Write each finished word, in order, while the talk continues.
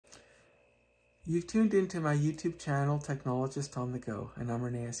You've tuned into my YouTube channel, Technologist on the Go, and I'm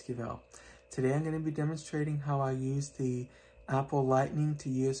Renee Esquivel. Today I'm going to be demonstrating how I use the Apple Lightning to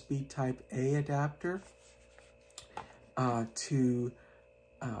USB Type A adapter to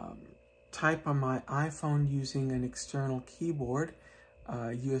type on my iPhone using an external keyboard,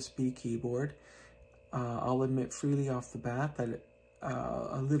 USB keyboard. I'll admit freely off the bat that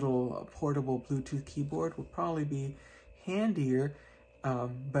a little portable Bluetooth keyboard would probably be handier,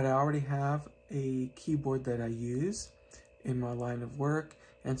 but I already have a keyboard that I use in my line of work,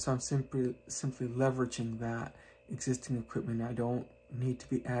 and so I'm simply leveraging that existing equipment. I don't need to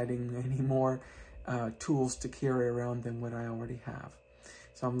be adding any more tools to carry around than what I already have.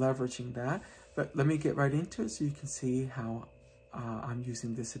 So I'm leveraging that, but let me get right into it so you can see how I'm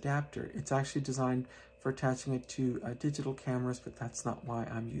using this adapter. It's actually designed for attaching it to digital cameras, but that's not why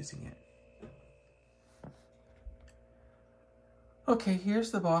I'm using it. Okay,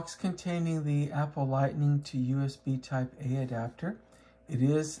 here's the box containing the Apple Lightning to USB Type A adapter. It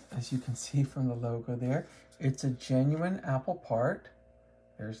is, as you can see from the logo there, it's a genuine Apple part.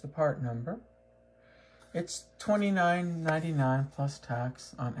 There's the part number. It's $29.99 plus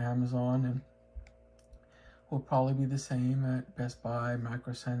tax on Amazon, and will probably be the same at Best Buy,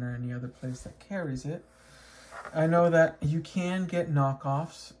 Micro Center, any other place that carries it. I know that you can get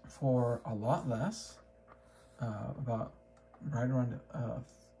knockoffs for a lot less, about right around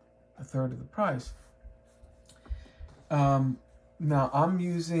a third of the price. Now I'm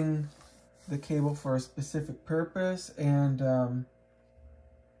using the cable for a specific purpose, and I'm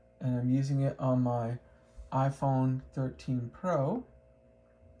using it on my iPhone 13 Pro.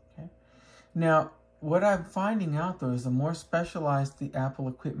 Okay. Now, what I'm finding out though is the more specialized the Apple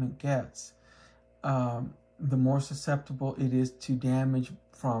equipment gets, the more susceptible it is to damage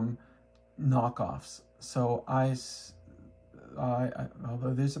from knockoffs. So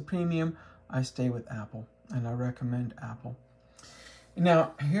although there's a premium, I stay with Apple, and I recommend Apple.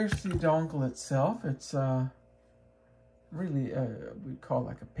 Now, here's the dongle itself. It's really, we'd call it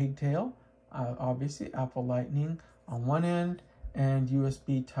like a pigtail. Obviously, Apple Lightning on one end and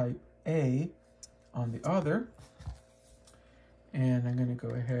USB Type A on the other. And I'm going to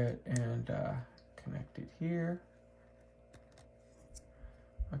go ahead and connect it here.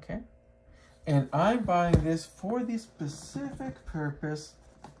 Okay. And I'm buying this for the specific purpose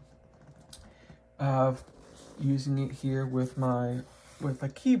of using it here with a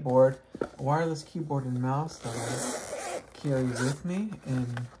keyboard, a wireless keyboard and mouse that I carry with me,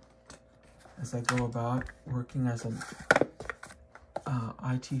 and as I go about working as an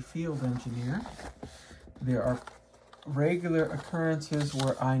IT field engineer. There are regular occurrences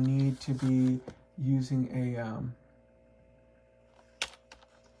where I need to be using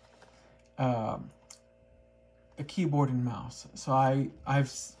a keyboard and mouse. So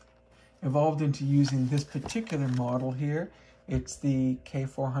I've evolved into using this particular model here. It's the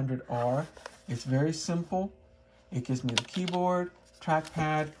K400R. It's very simple. It gives me the keyboard,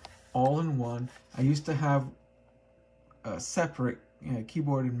 trackpad, all in one. I used to have a separate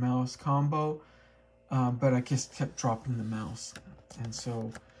keyboard and mouse combo, but I just kept dropping the mouse. And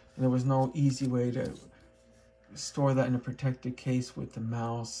so there was no easy way to store that in a protected case with the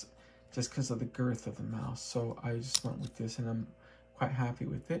mouse, just because of the girth of the mouse. So I just went with this, and I'm quite happy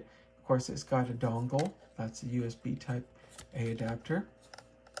with it. Of course, it's got a dongle. That's a USB Type A adapter.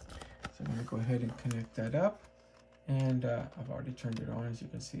 So I'm going to go ahead and connect that up. And I've already turned it on. As you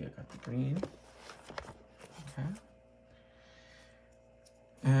can see, I got the green. Okay.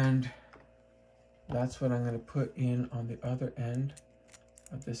 And that's what I'm going to put in on the other end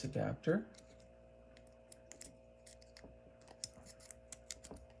of this adapter.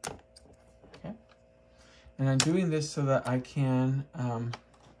 Okay. And I'm doing this so that I can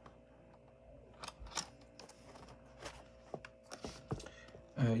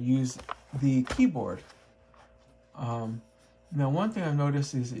use the keyboard. Now, one thing I've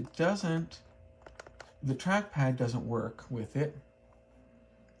noticed is the trackpad doesn't work with it.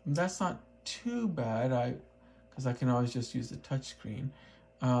 And that's not too bad, because I can always just use the touch screen.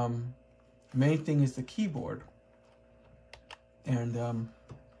 Main thing is the keyboard. And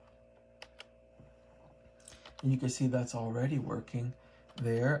you can see that's already working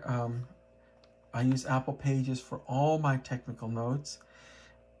there. I use Apple Pages for all my technical notes,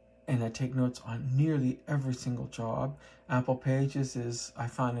 and I take notes on nearly every single job. Apple Pages I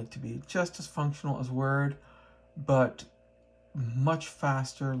find it to be just as functional as Word, but much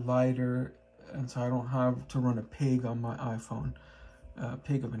faster, lighter, and so I don't have to run a pig on my iPhone.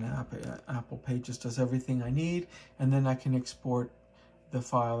 Pig of an app. Apple Pages does everything I need, and then I can export the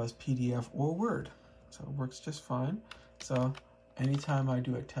file as PDF or Word. So it works just fine. So anytime I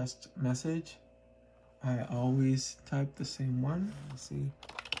do a test message, I always type the same one. Let's see,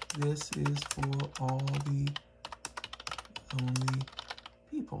 this is for all the lonely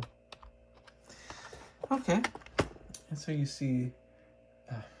people. Okay, and so you see,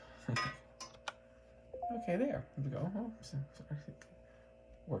 okay, there we go. Oh,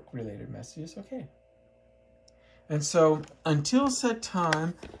 work-related messages, okay. And so until such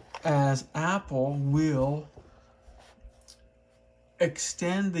time as Apple will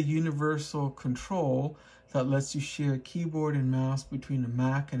extend the universal control that lets you share a keyboard and mouse between a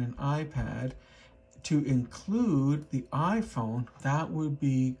Mac and an iPad to include the iPhone, that would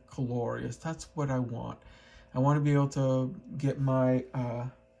be glorious. That's what I want. I want to be able to get my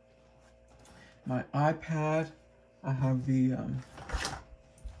my iPad. I have the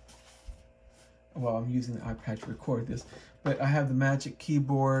well, I'm using the iPad to record this, but I have the Magic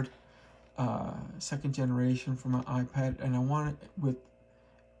Keyboard, second generation for my iPad, and I want it with,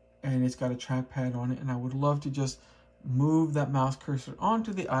 and it's got a trackpad on it, and I would love to just move that mouse cursor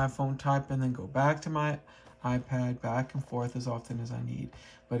onto the iPhone, type, and then go back to my iPad, back and forth as often as I need.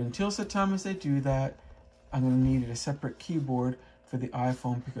 But until such time as they do that, I'm going to need a separate keyboard for the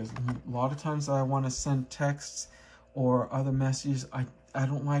iPhone, because a lot of times I want to send texts or other messages. I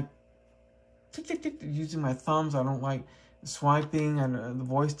don't like using my thumbs. I don't like swiping, and the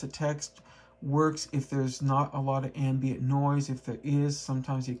voice to text works if there's not a lot of ambient noise. If there is,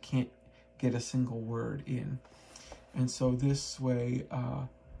 sometimes you can't get a single word in. And so this way,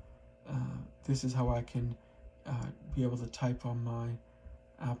 this is how I can be able to type on my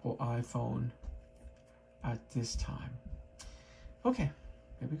Apple iPhone at this time. Okay,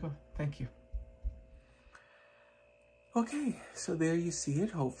 there we go. Thank you. Okay, so there you see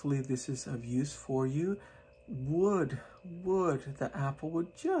it. Hopefully this is of use for you. Would the Apple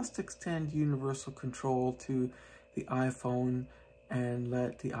would just extend universal control to the iPhone and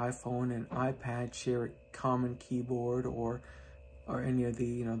let the iPhone and iPad share a common keyboard, or any of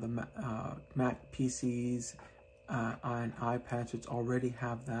the the Mac PCs and iPads which already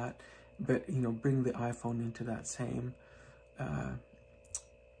have that, but bring the iPhone into that same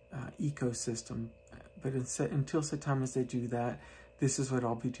ecosystem. But until such time as they do that, this is what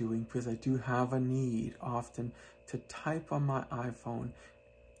I'll be doing, because I do have a need often to type on my iPhone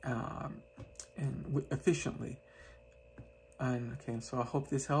and efficiently. And okay, so I hope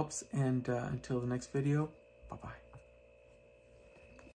this helps, and until the next video, bye-bye.